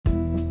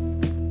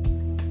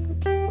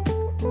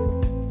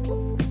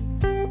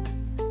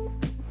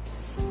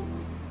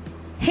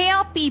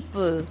up,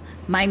 people?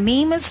 My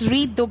name is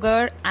Reet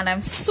Dugar, and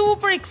I'm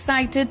super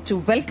excited to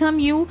welcome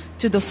you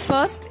to the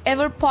first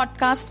ever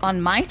podcast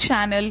on my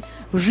channel,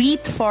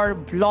 Reet for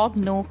Blog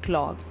No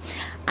Clog.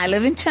 I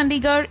live in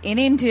Chandigarh in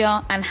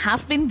India and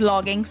have been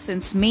blogging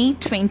since May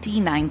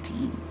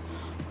 2019.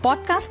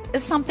 Podcast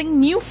is something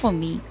new for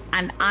me,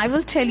 and I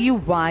will tell you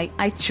why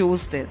I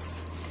chose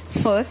this.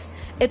 First,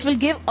 it will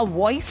give a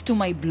voice to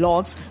my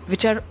blogs,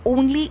 which are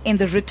only in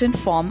the written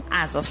form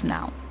as of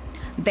now.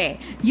 There,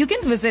 you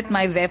can visit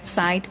my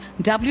website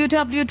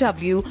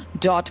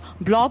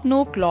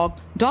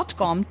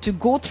www.blognoclog.com to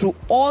go through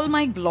all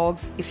my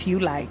blogs if you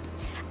like.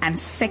 And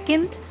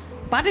second,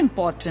 but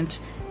important,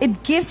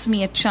 it gives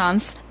me a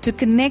chance to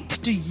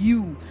connect to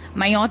you,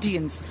 my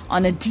audience,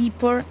 on a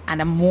deeper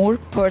and a more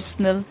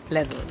personal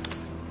level.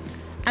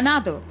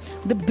 Another,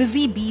 the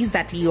busy bees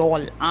that we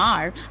all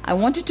are, I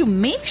wanted to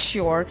make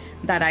sure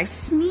that I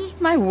sneak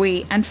my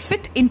way and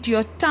fit into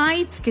your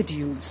tight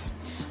schedules.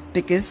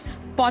 Because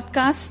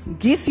podcasts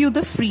give you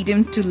the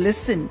freedom to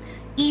listen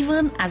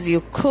even as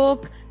you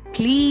cook,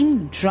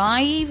 clean,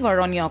 drive,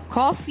 or on your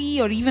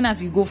coffee, or even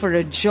as you go for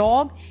a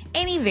jog.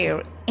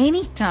 Anywhere,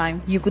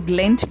 anytime, you could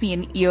lend me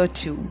an ear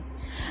to.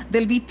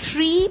 There'll be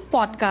 3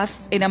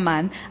 podcasts in a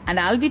month, and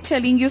I'll be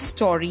telling you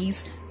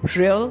stories,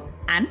 real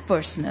and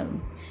personal.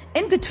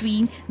 In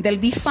between, there'll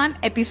be fun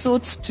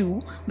episodes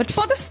too, but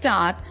for the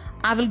start,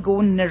 I will go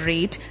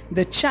narrate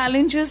the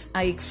challenges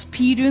I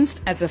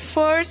experienced as a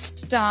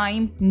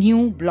first-time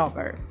new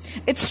blogger.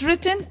 It's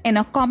written in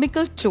a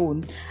comical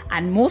tone,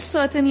 and most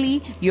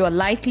certainly you are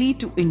likely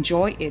to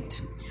enjoy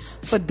it.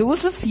 For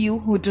those of you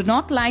who do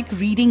not like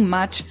reading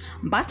much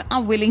but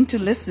are willing to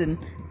listen,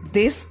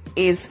 this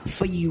is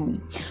for you.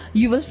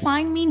 You will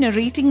find me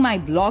narrating my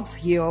blogs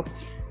here,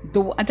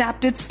 though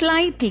adapted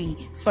slightly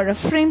for a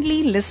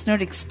friendly listener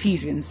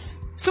experience.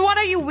 So what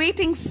are you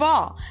waiting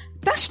for?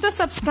 Touch the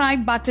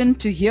subscribe button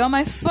to hear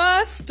my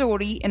first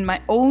story in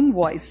my own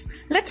voice.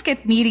 Let's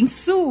get meeting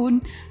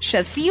soon.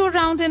 Shall see you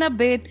around in a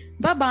bit.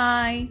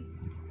 Bye-bye.